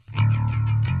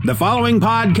The following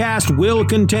podcast will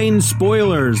contain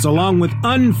spoilers along with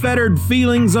unfettered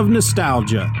feelings of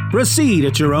nostalgia. Proceed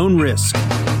at your own risk.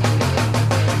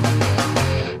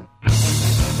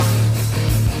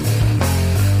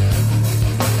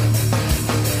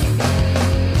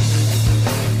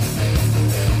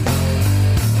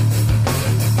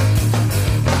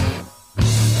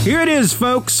 Here it is,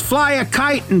 folks. Fly a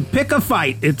kite and pick a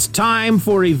fight. It's time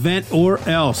for Event or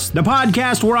Else, the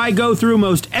podcast where I go through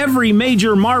most every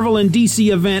major Marvel and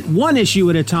DC event one issue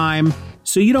at a time,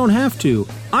 so you don't have to.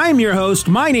 I'm your host.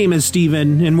 My name is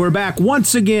Steven, and we're back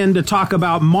once again to talk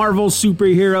about Marvel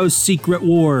Superheroes Secret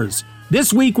Wars.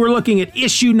 This week we're looking at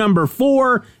issue number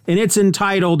 4, and it's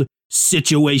entitled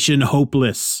Situation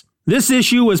Hopeless. This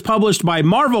issue was published by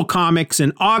Marvel Comics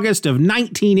in August of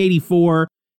 1984,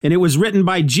 and it was written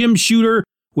by Jim Shooter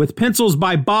with pencils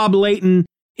by Bob Layton,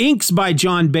 inks by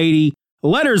John Beatty,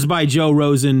 letters by Joe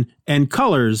Rosen, and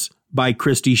colors by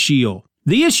Christy Scheel.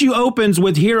 The issue opens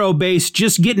with Hero Base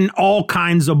just getting all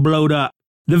kinds of blowed up.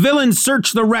 The villains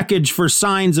search the wreckage for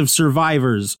signs of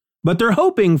survivors, but they're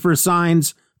hoping for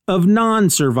signs of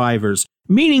non-survivors,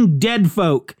 meaning dead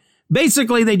folk.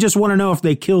 Basically, they just want to know if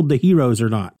they killed the heroes or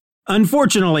not.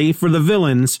 Unfortunately for the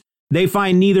villains, they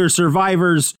find neither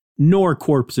survivors nor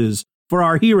corpses, for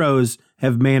our heroes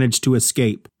have managed to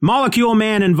escape. Molecule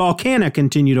Man and Volcana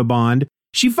continue to bond.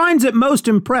 She finds it most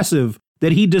impressive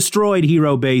that he destroyed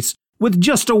Hero Base with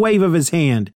just a wave of his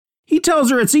hand. He tells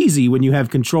her it's easy when you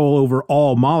have control over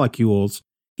all molecules.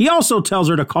 He also tells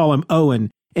her to call him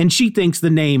Owen, and she thinks the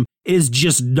name is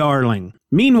just darling.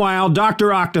 Meanwhile,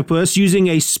 Dr. Octopus, using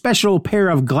a special pair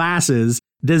of glasses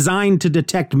designed to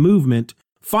detect movement,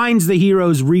 finds the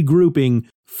heroes regrouping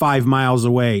 5 miles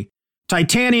away.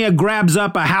 Titania grabs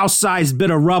up a house-sized bit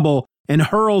of rubble and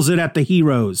hurls it at the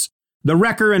heroes. The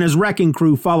Wrecker and his wrecking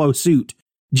crew follow suit,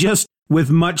 just with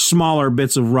much smaller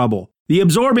bits of rubble. The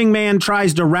Absorbing Man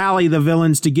tries to rally the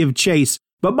villains to give chase,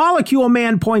 but Molecule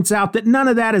Man points out that none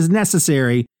of that is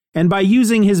necessary, and by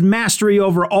using his mastery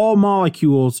over all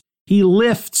molecules, he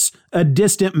lifts a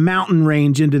distant mountain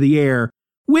range into the air,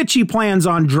 which he plans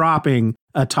on dropping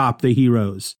atop the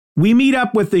heroes. We meet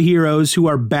up with the heroes who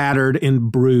are battered and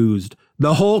bruised.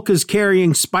 The Hulk is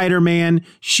carrying Spider-Man,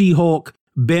 She-Hulk,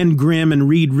 Ben Grimm, and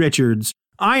Reed Richards.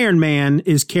 Iron Man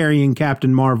is carrying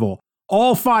Captain Marvel.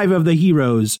 All 5 of the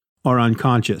heroes are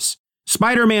unconscious.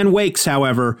 Spider-Man wakes,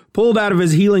 however, pulled out of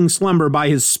his healing slumber by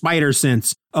his spider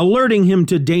sense, alerting him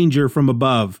to danger from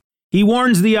above. He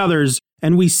warns the others,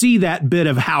 and we see that bit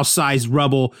of house-sized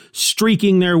rubble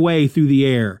streaking their way through the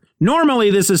air. Normally,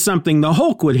 this is something the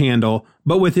Hulk would handle,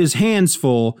 but with his hands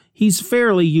full, he's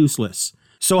fairly useless.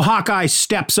 So Hawkeye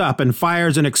steps up and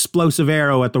fires an explosive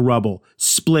arrow at the rubble,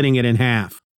 splitting it in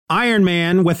half. Iron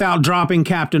Man, without dropping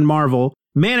Captain Marvel,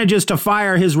 manages to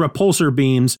fire his repulsor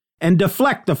beams and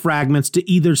deflect the fragments to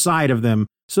either side of them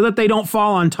so that they don't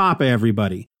fall on top of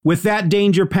everybody. With that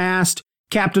danger past,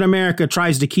 Captain America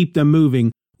tries to keep them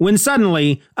moving, when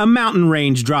suddenly a mountain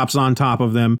range drops on top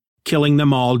of them, killing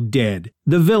them all dead.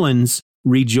 The villains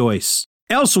rejoice.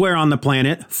 Elsewhere on the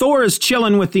planet, Thor is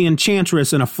chilling with the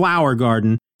Enchantress in a flower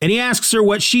garden, and he asks her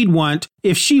what she'd want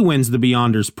if she wins the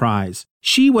Beyonders prize.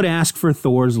 She would ask for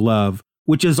Thor's love,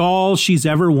 which is all she's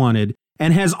ever wanted,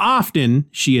 and has often,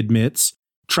 she admits,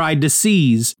 tried to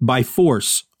seize by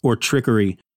force or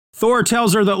trickery. Thor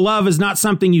tells her that love is not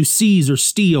something you seize or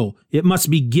steal, it must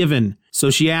be given.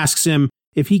 So she asks him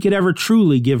if he could ever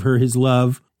truly give her his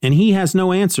love, and he has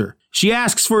no answer. She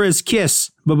asks for his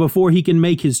kiss, but before he can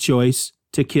make his choice,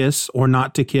 to kiss or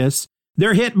not to kiss,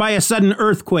 they're hit by a sudden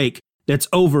earthquake that's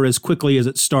over as quickly as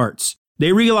it starts.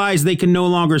 They realize they can no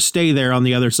longer stay there on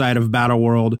the other side of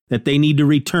Battleworld, that they need to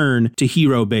return to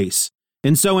Hero Base.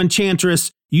 And so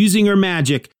Enchantress, using her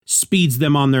magic, speeds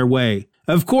them on their way.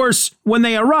 Of course, when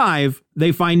they arrive,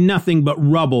 they find nothing but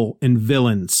rubble and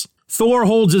villains. Thor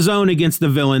holds his own against the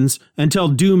villains until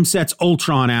Doom sets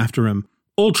Ultron after him.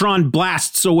 Ultron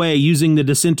blasts away using the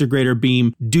disintegrator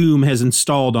beam Doom has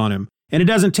installed on him, and it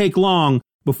doesn't take long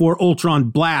before Ultron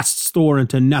blasts Thor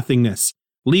into nothingness,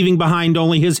 leaving behind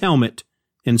only his helmet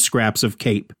and scraps of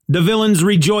cape. The villains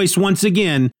rejoice once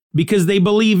again because they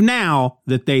believe now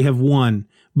that they have won.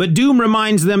 But Doom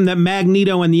reminds them that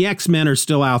Magneto and the X-Men are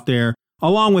still out there,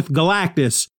 along with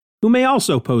Galactus, who may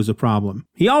also pose a problem.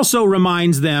 He also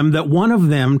reminds them that one of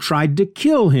them tried to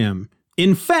kill him.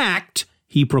 In fact,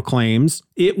 he proclaims,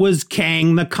 it was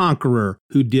Kang the Conqueror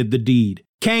who did the deed.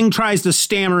 Kang tries to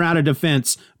stammer out a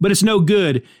defense, but it's no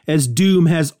good as Doom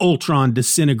has Ultron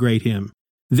disintegrate him.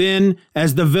 Then,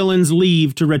 as the villains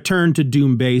leave to return to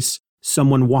Doom Base,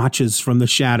 someone watches from the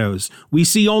shadows. We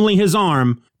see only his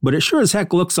arm, but it sure as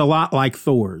heck looks a lot like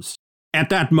Thor's. At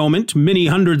that moment, many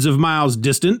hundreds of miles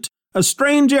distant, a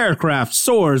strange aircraft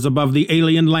soars above the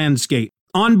alien landscape.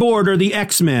 On board are the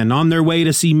X-Men on their way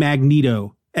to see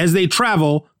Magneto. As they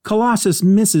travel, Colossus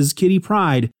misses Kitty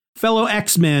Pryde, fellow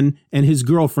X-Men, and his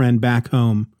girlfriend back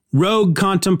home. Rogue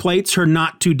contemplates her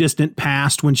not-too-distant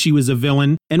past when she was a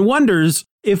villain and wonders,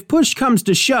 if push comes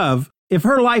to shove, if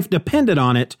her life depended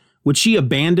on it, would she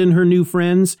abandon her new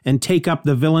friends and take up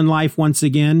the villain life once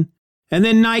again? And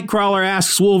then Nightcrawler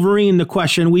asks Wolverine the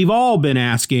question we've all been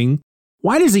asking,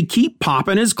 why does he keep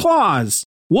popping his claws?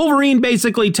 Wolverine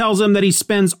basically tells him that he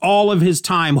spends all of his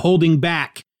time holding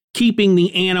back, keeping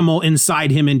the animal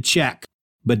inside him in check.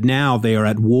 But now they are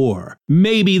at war,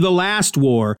 maybe the last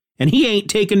war, and he ain't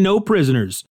taking no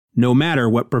prisoners, no matter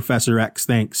what Professor X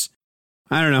thinks.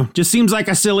 I don't know, just seems like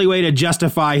a silly way to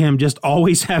justify him just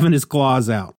always having his claws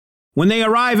out. When they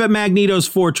arrive at Magneto's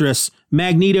fortress,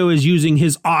 Magneto is using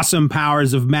his awesome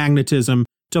powers of magnetism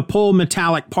to pull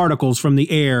metallic particles from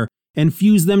the air and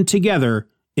fuse them together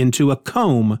into a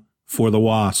comb for the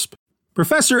Wasp.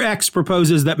 Professor X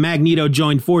proposes that Magneto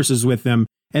join forces with them,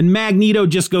 and Magneto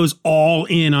just goes all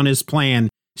in on his plan,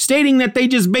 stating that they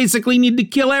just basically need to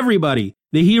kill everybody,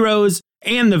 the heroes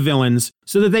and the villains,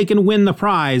 so that they can win the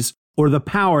prize or the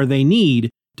power they need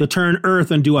to turn Earth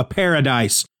into a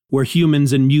paradise where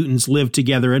humans and mutants live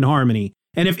together in harmony.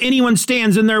 And if anyone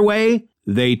stands in their way,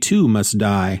 they too must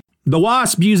die. The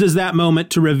Wasp uses that moment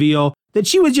to reveal that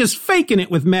she was just faking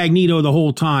it with Magneto the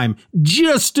whole time,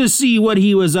 just to see what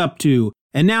he was up to.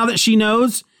 And now that she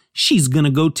knows, she's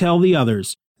gonna go tell the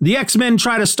others. The X-Men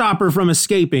try to stop her from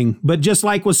escaping, but just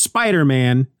like with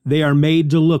Spider-Man, they are made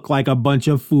to look like a bunch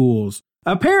of fools.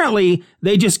 Apparently,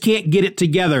 they just can't get it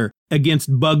together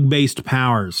against bug-based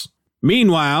powers.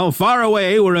 Meanwhile, far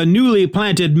away where a newly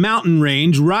planted mountain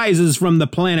range rises from the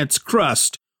planet's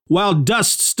crust, while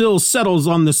dust still settles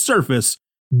on the surface,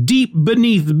 deep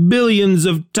beneath billions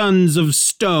of tons of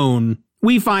stone,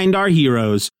 we find our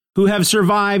heroes, who have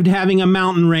survived having a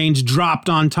mountain range dropped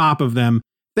on top of them,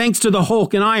 thanks to the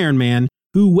Hulk and Iron Man,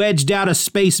 who wedged out a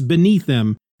space beneath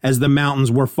them as the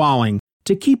mountains were falling,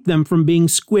 to keep them from being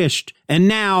squished. And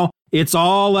now, it's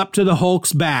all up to the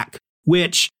Hulk's back,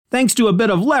 which, thanks to a bit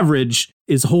of leverage,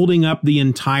 is holding up the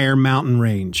entire mountain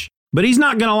range. But he's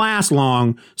not going to last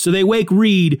long, so they wake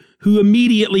Reed, who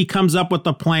immediately comes up with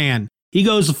a plan. He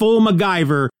goes full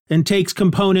MacGyver and takes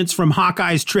components from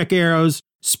Hawkeye's trick arrows,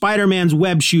 Spider-Man's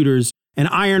web shooters, and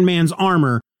Iron Man's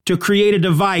armor to create a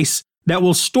device that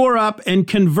will store up and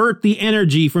convert the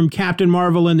energy from Captain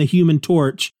Marvel and the Human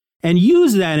Torch, and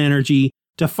use that energy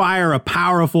to fire a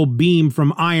powerful beam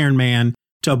from Iron Man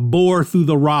to bore through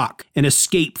the rock and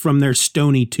escape from their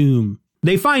stony tomb.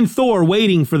 They find Thor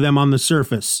waiting for them on the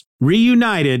surface,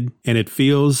 reunited, and it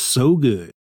feels so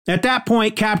good. At that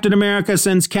point, Captain America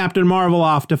sends Captain Marvel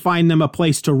off to find them a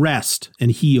place to rest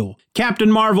and heal.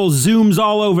 Captain Marvel zooms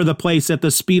all over the place at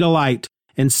the speed of light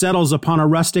and settles upon a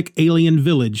rustic alien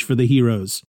village for the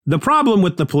heroes. The problem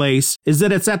with the place is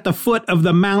that it's at the foot of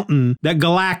the mountain that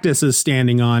Galactus is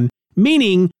standing on,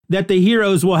 meaning that the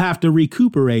heroes will have to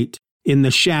recuperate in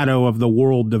the shadow of the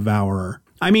World Devourer.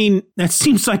 I mean, that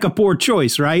seems like a poor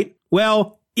choice, right?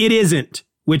 Well, it isn't,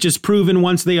 which is proven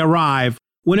once they arrive,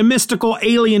 when a mystical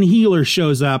alien healer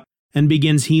shows up and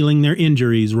begins healing their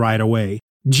injuries right away.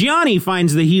 Gianni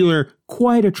finds the healer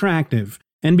quite attractive,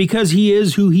 and because he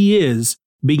is who he is,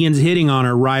 begins hitting on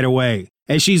her right away.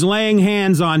 As she's laying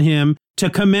hands on him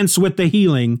to commence with the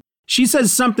healing, she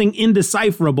says something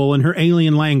indecipherable in her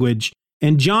alien language,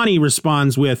 and Johnny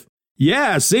responds with,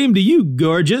 "Yeah, same to you,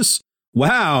 gorgeous.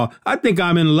 Wow, I think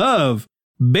I'm in love.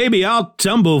 Baby, I'll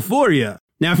tumble for you."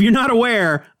 Now, if you're not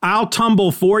aware, I'll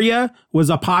Tumble For Ya was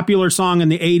a popular song in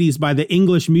the 80s by the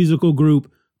English musical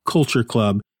group Culture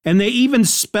Club, and they even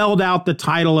spelled out the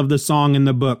title of the song in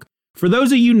the book. For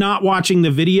those of you not watching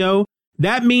the video,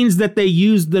 that means that they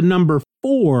used the number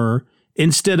 4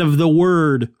 instead of the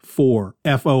word for,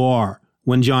 F-O-R,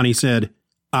 when Johnny said,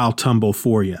 "I'll tumble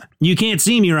for ya." You can't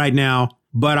see me right now,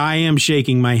 but I am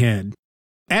shaking my head.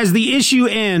 As the issue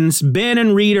ends, Ben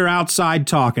and Reed are outside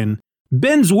talking.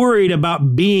 Ben's worried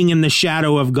about being in the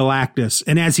shadow of Galactus,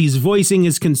 and as he's voicing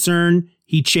his concern,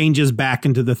 he changes back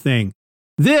into the Thing.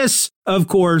 This, of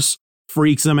course,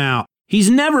 freaks him out. He's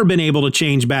never been able to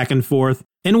change back and forth,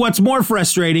 and what's more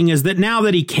frustrating is that now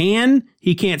that he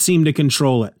can't seem to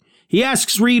control it. He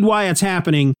asks Reed why it's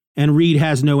happening, and Reed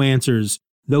has no answers,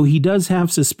 though he does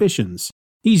have suspicions.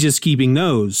 He's just keeping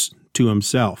those to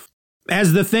himself.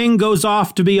 As the Thing goes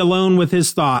off to be alone with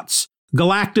his thoughts,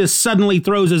 Galactus suddenly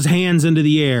throws his hands into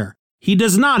the air. He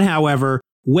does not, however,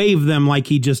 wave them like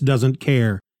he just doesn't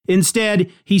care.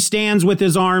 Instead, he stands with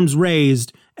his arms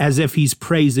raised as if he's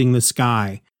praising the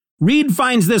sky. Reed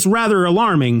finds this rather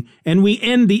alarming, and we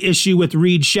end the issue with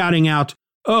Reed shouting out,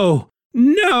 "Oh,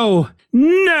 no,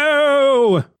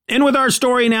 no!" And with our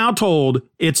story now told,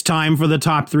 it's time for the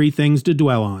top 3 things to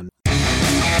dwell on.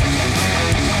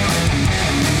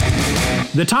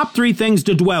 The top 3 things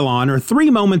to dwell on are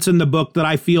 3 moments in the book that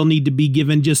I feel need to be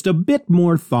given just a bit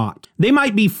more thought. They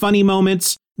might be funny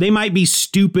moments, they might be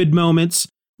stupid moments,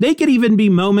 they could even be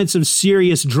moments of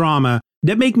serious drama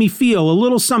that make me feel a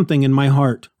little something in my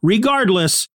heart.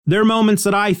 Regardless, they're moments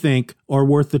that I think are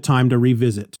worth the time to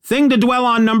revisit. Thing to dwell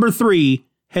on number 3,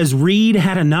 has Reed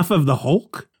had enough of the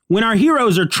Hulk? When our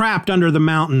heroes are trapped under the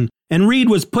mountain and Reed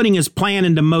was putting his plan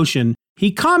into motion,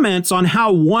 he comments on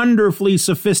how wonderfully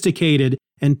sophisticated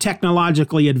and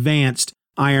technologically advanced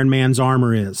Iron Man's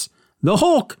armor is. The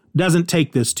Hulk doesn't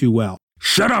take this too well.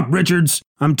 "Shut up, Richards.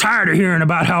 I'm tired of hearing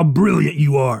about how brilliant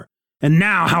you are. And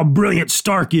now how brilliant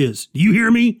Stark is. Do you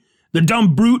hear me? The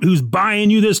dumb brute who's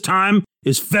buying you this time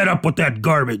is fed up with that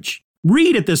garbage."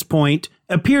 Reed at this point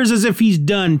appears as if he's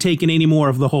done taking any more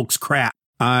of the Hulk's crap.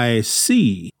 "I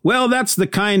see. Well, that's the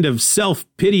kind of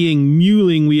self-pitying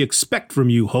mewling we expect from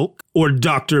you, Hulk, or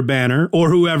Dr. Banner, or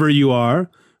whoever you are.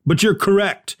 But you're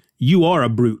correct. You are a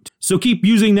brute. So keep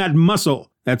using that muscle.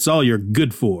 That's all you're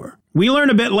good for." We learn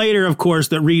a bit later, of course,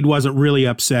 that Reed wasn't really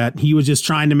upset. He was just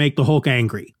trying to make the Hulk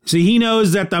angry. See, he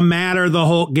knows that the madder the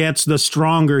Hulk gets, the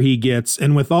stronger he gets.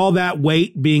 And with all that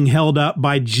weight being held up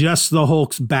by just the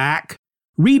Hulk's back,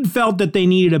 Reed felt that they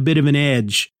needed a bit of an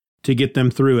edge to get them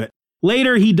through it.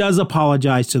 Later, he does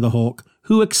apologize to the Hulk,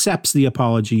 who accepts the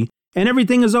apology, and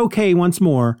everything is okay once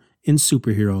more in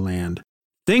superhero land.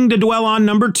 Thing to dwell on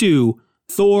number 2,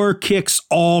 Thor kicks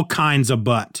all kinds of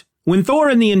butt. When Thor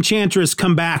and the Enchantress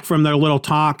come back from their little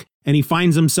talk, and he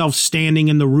finds himself standing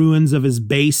in the ruins of his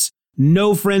base,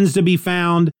 no friends to be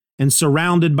found, and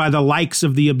surrounded by the likes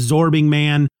of the Absorbing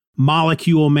Man,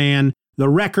 Molecule Man, the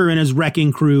Wrecker and his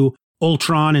wrecking crew,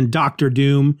 Ultron and Doctor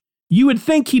Doom, you would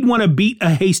think he'd want to beat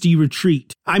a hasty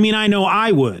retreat. I mean, I know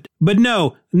I would. But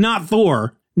no, not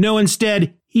Thor. No,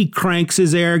 instead, he cranks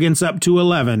his arrogance up to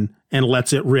 11 and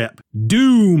lets it rip.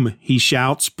 "Doom," he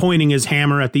shouts, pointing his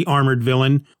hammer at the armored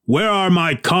villain. "Where are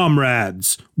my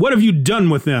comrades? What have you done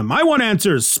with them? I want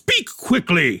answers. Speak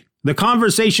quickly." The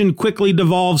conversation quickly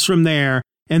devolves from there,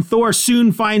 and Thor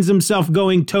soon finds himself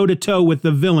going toe-to-toe with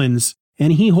the villains,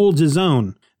 and he holds his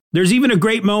own. There's even a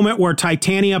great moment where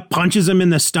Titania punches him in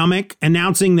the stomach,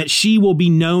 announcing that she will be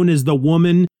known as the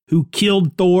woman who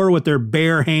killed Thor with her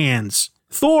bare hands.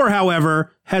 Thor,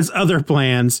 however, has other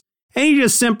plans, and he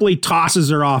just simply tosses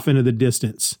her off into the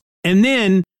distance. And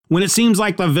then, when it seems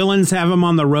like the villains have him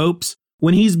on the ropes,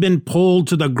 when he's been pulled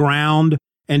to the ground,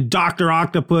 and Dr.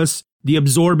 Octopus, the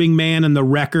Absorbing Man, and the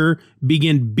Wrecker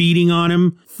begin beating on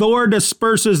him, Thor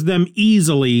disperses them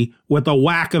easily with a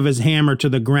whack of his hammer to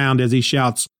the ground as he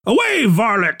shouts, "Away,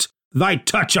 varlet! Thy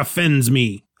touch offends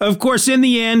me." Of course, in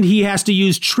the end, he has to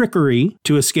use trickery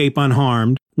to escape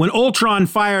unharmed. When Ultron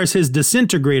fires his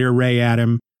disintegrator ray at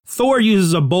him, Thor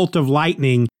uses a bolt of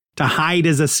lightning to hide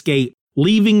his escape,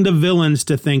 leaving the villains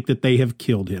to think that they have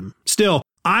killed him. Still,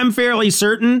 I'm fairly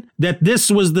certain that this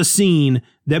was the scene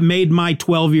that made my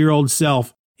 12-year-old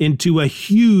self into a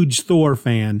huge Thor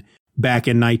fan back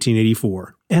in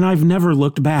 1984. And I've never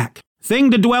looked back.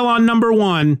 Thing to dwell on number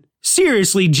 1.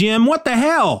 Seriously, Jim, what the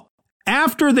hell?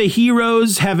 After the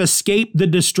heroes have escaped the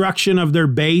destruction of their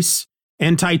base,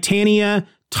 and Titania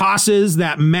tosses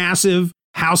that massive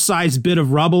house-sized bit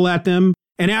of rubble at them,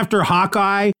 and after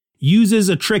Hawkeye uses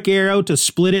a trick arrow to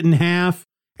split it in half,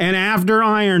 and after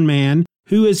Iron Man,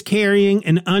 who is carrying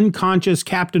an unconscious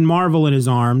Captain Marvel in his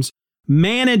arms,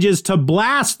 manages to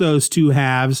blast those two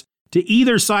halves to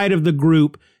either side of the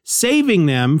group, saving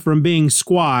them from being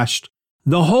squashed,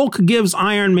 the Hulk gives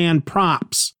Iron Man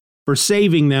props for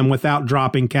saving them without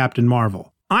dropping Captain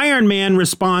Marvel. Iron Man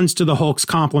responds to the Hulk's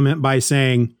compliment by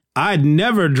saying, "I'd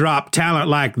never drop talent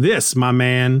like this, my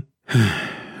man."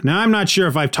 Now, I'm not sure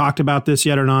if I've talked about this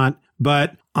yet or not,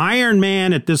 but Iron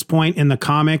Man at this point in the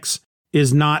comics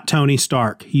is not Tony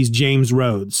Stark. He's James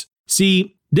Rhodes.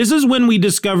 See, this is when we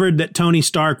discovered that Tony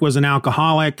Stark was an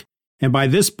alcoholic, and by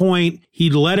this point,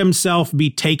 he'd let himself be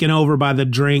taken over by the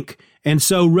drink, and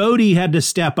so Rhodey had to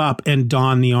step up and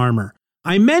don the armor.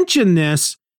 I mention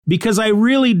this because I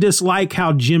really dislike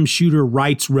how Jim Shooter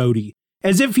writes Rhodey,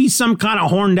 as if he's some kind of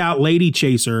horned-out lady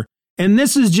chaser, and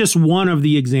this is just one of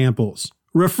the examples.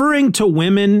 Referring to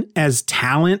women as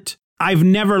talent, I've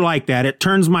never liked that. It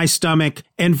turns my stomach,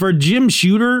 and for Jim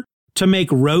Shooter to make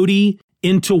Rhodey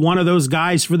into one of those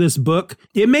guys for this book,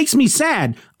 it makes me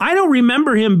sad. I don't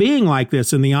remember him being like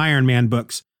this in the Iron Man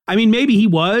books. I mean, maybe he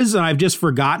was, and I've just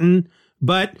forgotten,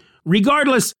 But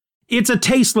regardless, it's a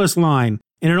tasteless line,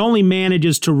 and it only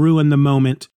manages to ruin the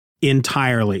moment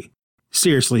entirely.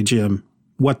 Seriously, Jim,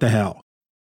 what the hell?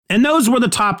 And those were the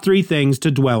top 3 things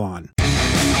to dwell on.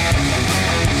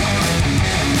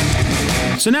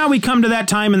 So now we come to that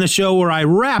time in the show where I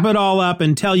wrap it all up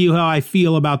and tell you how I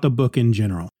feel about the book in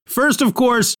general. First, of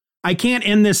course, I can't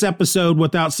end this episode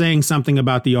without saying something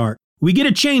about the art. We get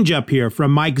a change up here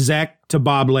from Mike Zeck to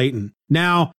Bob Layton.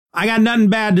 Now, I got nothing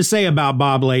bad to say about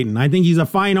Bob Layton. I think he's a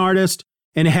fine artist,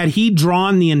 and had he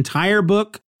drawn the entire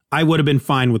book, I would have been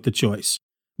fine with the choice.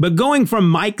 But going from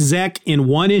Mike Zeck in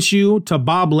one issue to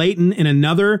Bob Layton in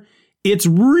another, it's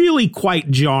really quite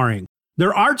jarring.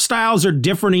 Their art styles are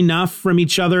different enough from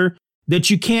each other that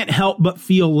you can't help but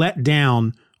feel let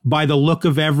down by the look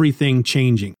of everything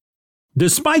changing.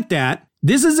 Despite that,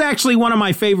 this is actually one of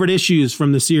my favorite issues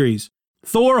from the series.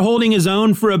 Thor holding his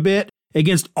own for a bit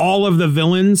against all of the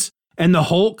villains, and the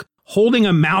Hulk holding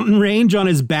a mountain range on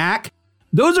his back.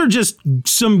 Those are just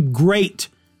some great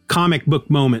comic book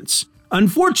moments.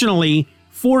 Unfortunately,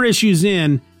 4 issues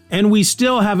in, and we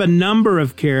still have a number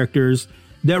of characters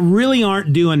that really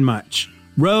aren't doing much.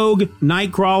 Rogue,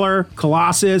 Nightcrawler,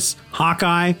 Colossus,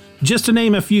 Hawkeye, just to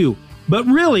name a few. But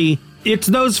really, it's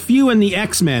those few in the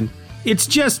X-Men. It's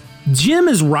just Jim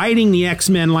is writing the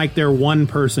X-Men like they're one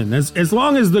person. As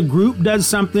long as the group does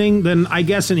something, then I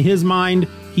guess in his mind,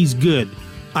 he's good.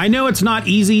 I know it's not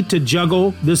easy to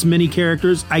juggle this many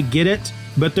characters. I get it.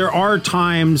 But there are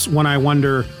times when I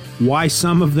wonder why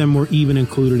some of them were even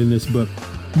included in this book.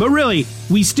 But really,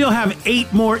 we still have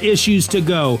 8 more issues to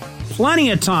go.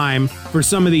 Plenty of time for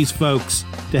some of these folks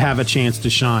to have a chance to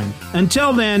shine.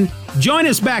 Until then, join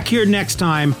us back here next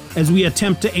time as we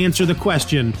attempt to answer the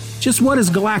question, just what is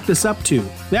Galactus up to?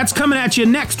 That's coming at you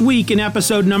next week in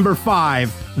episode number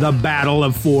 5, The Battle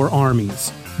of 4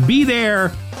 Armies. Be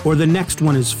there, or the next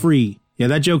one is free. Yeah,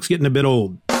 that joke's getting a bit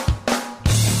old.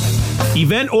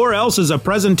 Event or Else is a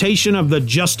presentation of the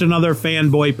Just Another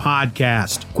Fanboy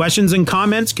podcast. Questions and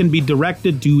comments can be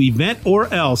directed to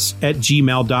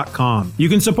eventorelse@gmail.com. You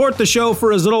can support the show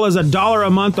for as little as $1 a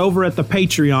month over at the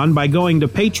Patreon by going to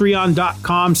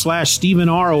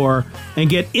patreon.com/StephenRor and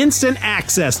get instant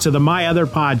access to the My Other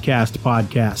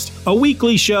podcast, a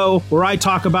weekly show where I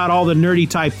talk about all the nerdy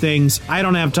type things I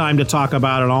don't have time to talk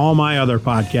about in all my other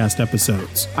podcast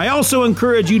episodes. I also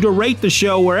encourage you to rate the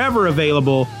show wherever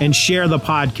available and share the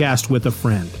podcast with a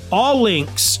friend. All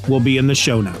links will be in the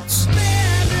show notes.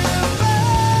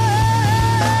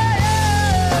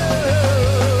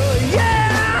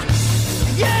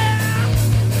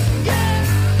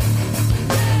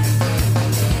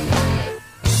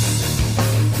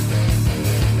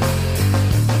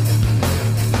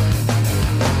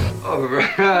 All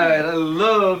right, I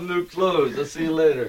love new clothes. I'll see you later.